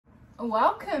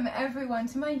Welcome everyone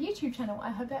to my YouTube channel.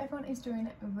 I hope that everyone is doing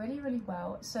really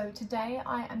well. So today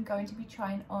I am going to be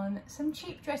trying on some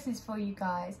cheap dresses for you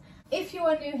guys. If you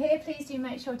are new here, please do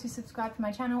make sure to subscribe to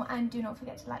my channel and do not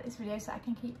forget to like this video so I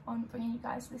can keep on bringing you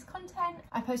guys this content.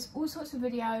 I post all sorts of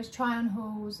videos, try on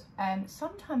hauls,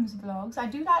 sometimes vlogs. I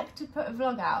do like to put a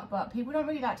vlog out, but people don't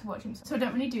really like to watch them, so I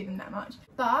don't really do them that much.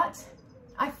 But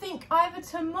I think either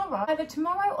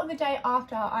tomorrow or the day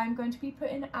after, I'm going to be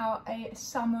putting out a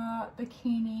summer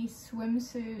bikini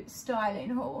swimsuit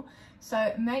styling haul.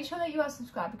 So make sure that you are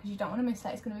subscribed because you don't want to miss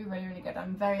that. It's going to be really good.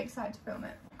 I'm very excited to film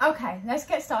it. Okay, let's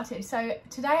get started. So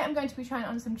today I'm going to be trying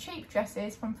on some cheap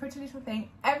dresses from Pretty Little Thing.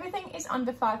 Everything is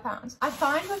under £5. I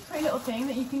find with Pretty Little Thing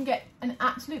that you can get an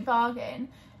absolute bargain.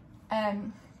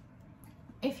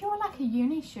 If you're like a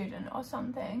uni student or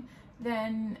something,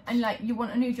 then like you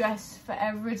want a new dress for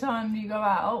every time you go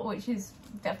out, which is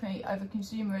definitely over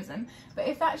consumerism, but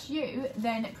if that's you,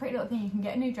 then Pretty Little Thing, you can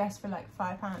get a new dress for like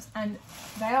 £5 and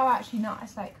they are actually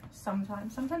nice. Like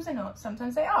sometimes they're not,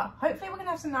 sometimes they are. Hopefully we're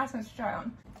gonna have some nice ones to try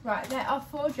on. Right, there are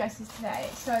 4 dresses today.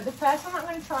 So the first one I'm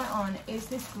going to try on is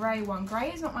this grey one.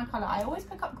 Grey is not my colour. I always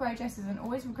pick up grey dresses and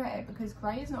always regret it because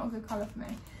grey is not a good colour for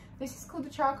me. This is called the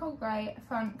Charcoal Grey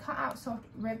front cut out soft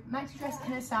rib maxi dress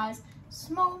in a size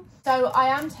small. So I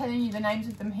am telling you the names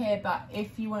of them here, but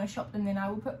if you want to shop them, then I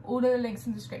will put all the links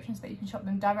in the description so that you can shop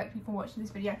them directly from watching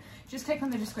this video. Just click on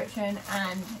the description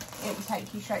and it will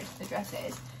take you straight to the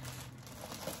dresses.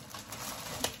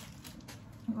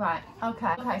 Right,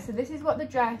 okay, so this is what the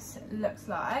dress looks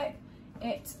like.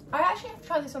 I actually have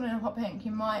tried this on in a hot pink.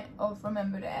 You might have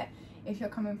remembered it if you're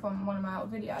coming from one of my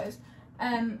old videos.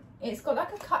 It's got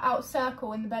like a cut out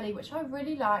circle in the belly, which I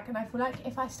really like, and I feel like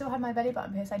if I still had my belly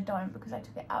button pierced, I don't, because I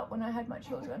took it out when I had my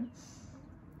children.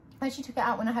 I actually took it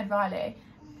out when I had Riley,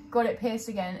 got it pierced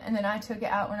again, and then I took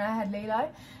it out when I had Lilo.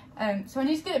 So I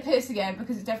need to get it pierced again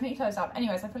because it definitely closed up.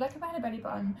 Anyways, I feel like if I had a belly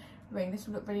button ring, this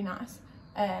would look really nice.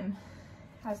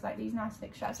 Has like these nice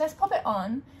thick straps. Let's pop it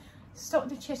on, stop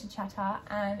the chitter chatter,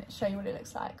 and show you what it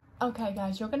looks like. Okay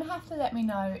guys, you're gonna have to let me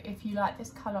know if you like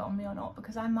this colour on me or not,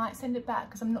 because I might send it back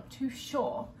because I'm not too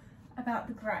sure about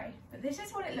the grey. But this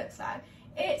is what it looks like.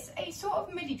 It's a sort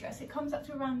of midi dress. It comes up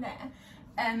to around there.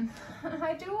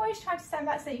 I do always try to stand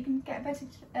back so you can get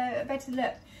a better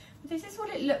look. But this is what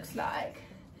it looks like.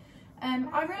 I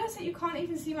realised that you can't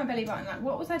even see my belly button. Like,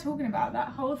 what was I talking about? That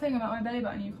whole thing about my belly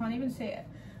button, you can't even see it.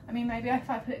 I mean, maybe if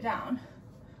I put it down.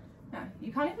 No,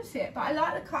 you can't even see it. But I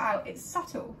like the cutout. It's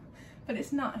subtle, but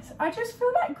it's nice. I just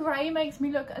feel like grey makes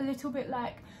me look a little bit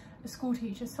like a school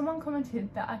teacher. Someone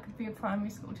commented that I could be a primary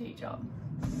school teacher.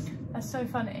 That's so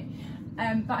funny.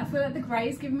 But I feel like the grey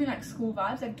is giving me like school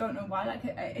vibes. I don't know why. Like,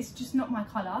 it's just not my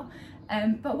colour.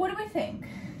 But what do we think?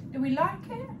 Do we like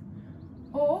it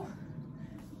or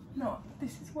not?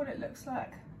 This is what it looks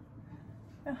like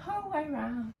the whole way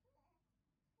around.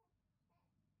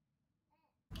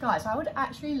 Guys, I would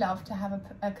actually love to have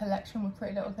a collection with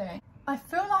Pretty Little Thing. I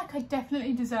feel like I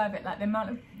definitely deserve it. Like the amount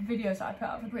of videos that I put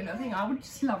up for Pretty Little Thing, I would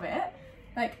just love it.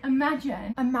 Like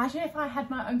imagine if I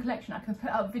had my own collection. I could put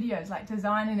up videos like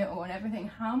designing it all and everything.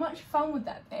 How much fun would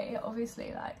that be?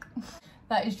 Obviously, like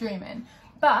that is dreaming.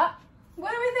 But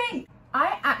what do we think?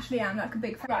 I actually am like a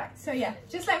big fan. Right, so yeah,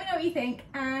 just let me know what you think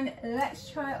and let's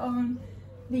try on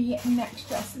the next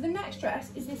dress. So the next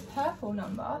dress is this purple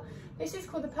number. This is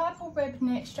called the Purple Rib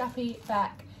Knit Strappy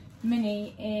Back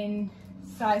Mini in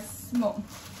size small.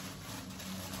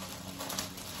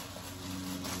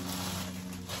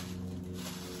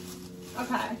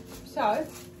 Okay, so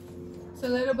it's a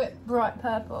little bit bright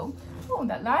purple. Oh,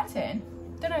 that lighting.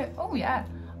 Don't know.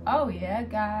 Oh yeah,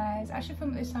 guys. I should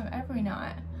film at this time every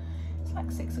night. It's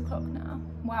like 6 o'clock now.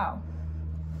 Wow.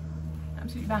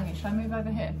 Absolutely banging. Should I move over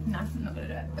here? No, I'm not gonna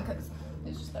do it because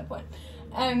there's just no point.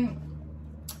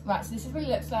 Right, so this is what it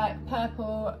looks like.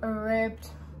 Purple ribbed.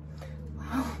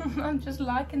 Wow, I'm just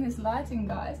liking this lighting,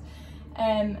 guys.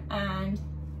 And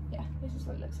yeah, this is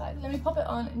what it looks like. Let me pop it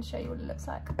on and show you what it looks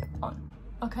like on.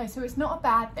 Okay, so it's not a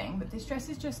bad thing, but this dress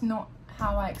is just not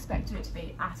how I expected it to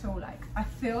be at all. Like, I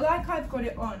feel like I've got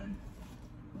it on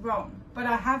wrong, but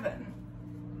I haven't.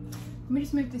 Let me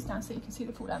just move this down so you can see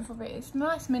the full length of it. It's a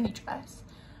nice mini dress.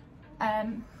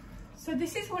 So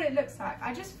this is what it looks like.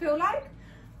 I just feel like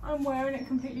I'm wearing it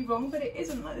completely wrong, but it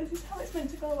isn't. Like, this is how it's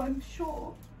meant to go, I'm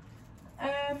sure.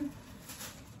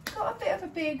 Got a bit of a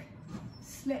big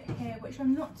slit here, which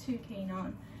I'm not too keen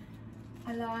on.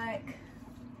 I like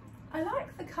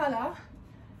the colour,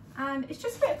 and it's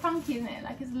just a bit funky, isn't it?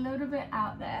 Like, it's a little bit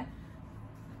out there.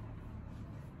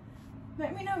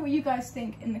 Let me know what you guys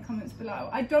think in the comments below.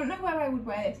 I don't know where I would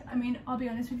wear this. I mean, I'll be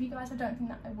honest with you guys, I don't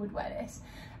think that I would wear this.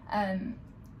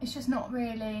 it's just not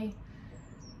really,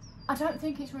 I don't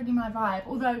think it's really my vibe.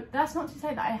 Although that's not to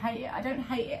say that I hate it. I don't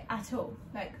hate it at all.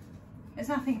 Like, there's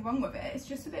nothing wrong with it. It's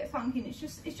just a bit funky and it's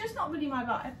just not really my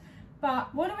vibe.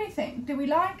 But what do we think? Do we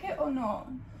like it or not?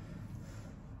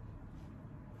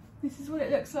 This is what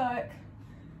it looks like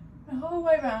the whole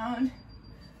way around.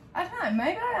 I don't know,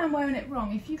 maybe I am wearing it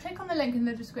wrong. If you click on the link in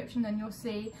the description, then you'll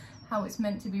see how it's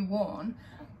meant to be worn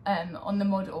on the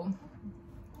model.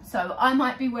 So I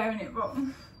might be wearing it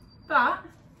wrong. But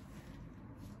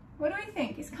what do we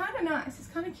think? It's kind of nice, it's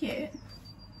kind of cute.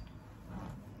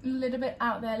 A little bit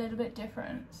out there, a little bit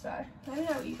different. So let me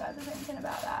know what you guys are thinking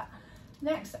about that.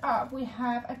 Next up, we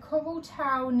have a coral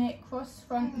towel knit cross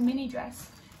front mini dress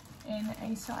in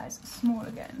a size small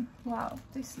again. Wow,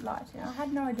 this lighting. I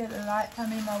had no idea the light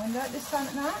coming in my window at this time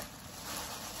at night.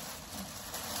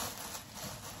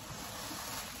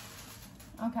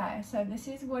 Okay, so this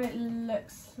is what it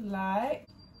looks like.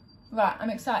 Right, I'm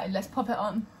excited. Let's pop it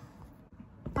on.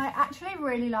 I actually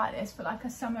really like this for like a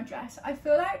summer dress. I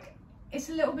feel like it's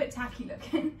a little bit tacky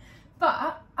looking,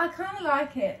 but I kind of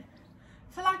like it.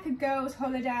 For like a girl's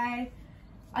holiday,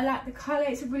 I like the colour.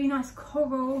 It's a really nice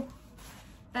coral.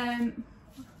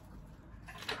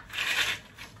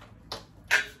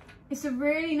 It's a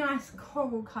really nice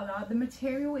coral colour. The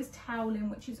material is toweling,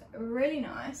 which is really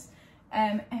nice.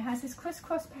 It has this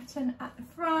crisscross pattern at the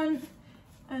front,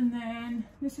 and then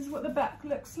this is what the back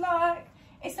looks like.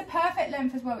 It's the perfect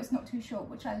length as well. It's not too short,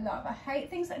 which I love. I hate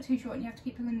things that are too short and you have to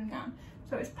keep pulling them down.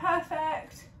 So it's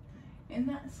perfect in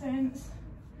that sense.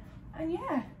 And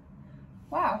yeah,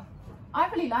 wow, I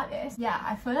really like this. Yeah,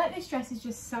 I feel like this dress is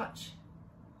just such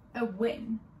a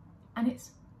win, and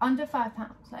it's under £5.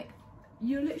 Like,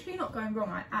 you're literally not going wrong.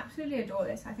 I absolutely adore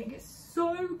this. I think it's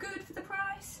so good for the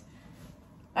price.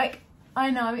 Like, I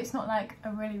know it's not like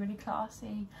a really, really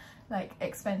classy, like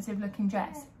expensive looking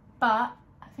dress, but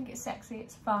I think it's sexy,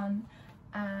 it's fun,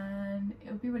 and it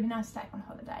would be really nice to take on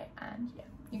holiday, and yeah,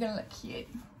 you're gonna look cute.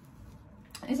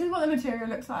 This is what the material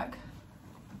looks like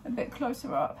a bit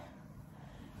closer up.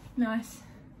 Nice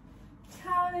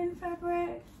toweling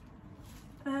fabric,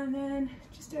 and then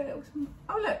just do a little,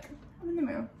 oh look, I'm in the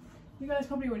mirror. You guys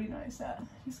probably already noticed that.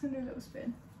 Just gonna do a little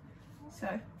spin. So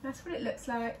that's what it looks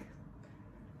like.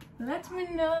 Let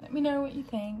me know what you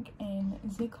think in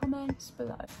the comments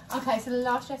below. Okay, so the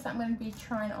last dress that I'm going to be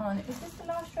trying on, is this the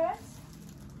last dress?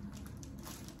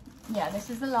 Yeah,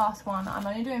 this is the last one. I'm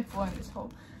only doing 4 in this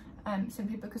haul,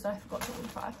 simply because I forgot to order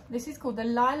 5. This is called the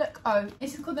Lilac O.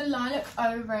 This is called the Lilac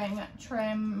O-ring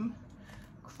trim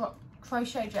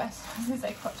crochet dress. I was going to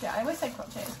say crochet. I always say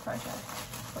crochet. It's crochet.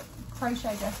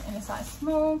 Crochet dress in a size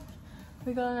small.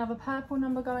 We got another purple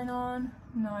number going on.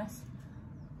 Nice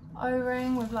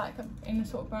O-ring with like in a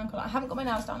sort of brown colour. I haven't got my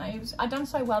nails done. I done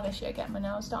so well this year getting my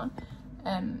nails done,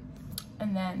 and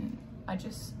then I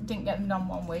just didn't get them done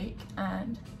 1 week,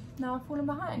 and now I've fallen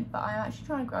behind. But I'm actually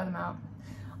trying to grow them out.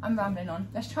 I'm rambling on.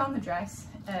 Let's try on the dress.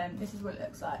 This is what it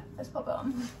looks like. Let's pop it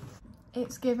on.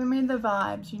 It's giving me the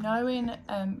vibes, you know, in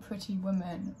Pretty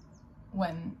Woman,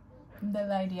 when the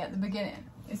lady at the beginning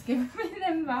is giving me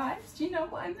them vibes. Do you know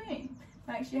what I mean?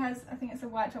 Like, she has, I think it's a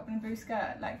white top and a blue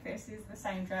skirt. Like, this is the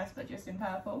same dress but just in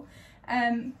purple.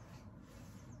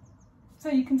 So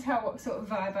you can tell what sort of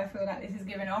vibe I feel like this is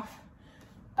giving off.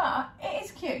 But it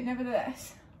is cute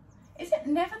nevertheless. Is it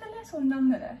nevertheless or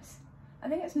nonetheless? I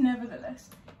think it's nevertheless.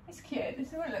 It's cute.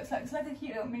 This is what it looks like. It's like a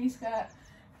cute little mini skirt.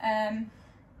 I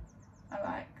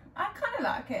kind of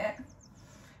like it.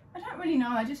 I don't really know.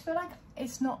 I just feel like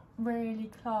it's not really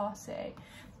classy,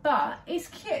 but it's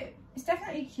cute. It's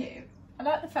definitely cute. I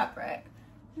like the fabric.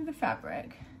 Look at the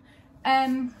fabric.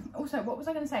 Also, what was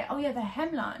I going to say? Oh yeah, the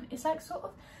hemline. It's like sort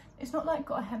of, it's not like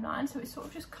got a hemline, so it's sort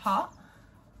of just cut,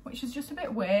 which is just a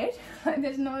bit weird. Like,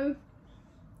 there's no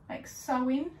like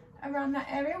sewing around that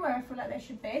area where I feel like there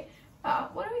should be.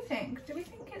 But what do we think? Do we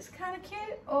think it's kind of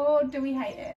cute, or do we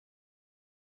hate it?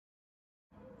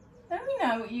 Let me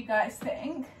know what you guys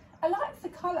think. I like the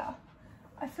colour.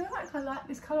 I feel like I like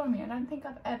this colour on me. I don't think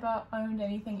I've ever owned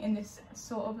anything in this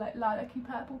sort of like lilac-y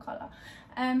purple colour.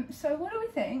 So what do we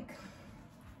think?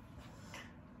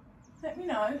 Let me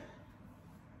know.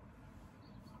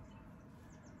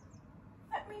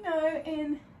 Let me know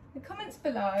in the comments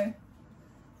below.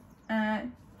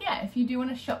 And yeah, if you do want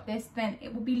to shop this, then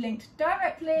it will be linked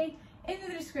directly in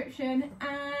the description.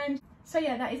 And so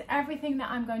yeah, that is everything that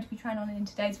I'm going to be trying on in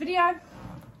today's video.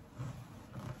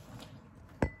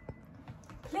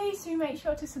 Please do make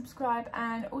sure to subscribe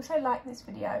and also like this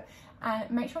video, and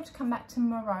make sure to come back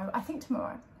tomorrow. I think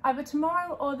tomorrow, either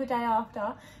tomorrow or the day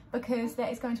after, because there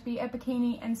is going to be a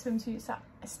bikini and swimsuit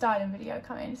styling video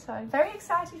coming. So very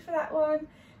excited for that one,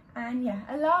 And yeah,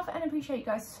 I love and appreciate you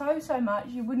guys so much.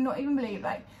 You would not even believe,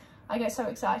 like, I get so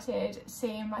excited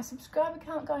seeing my subscriber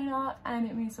count going up, and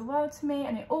it means the world to me,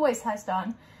 and it always has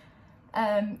done.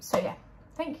 So yeah,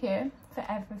 thank you for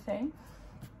everything.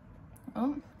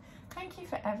 Thank you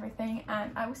for everything,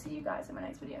 and I will see you guys in my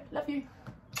next video. Love you.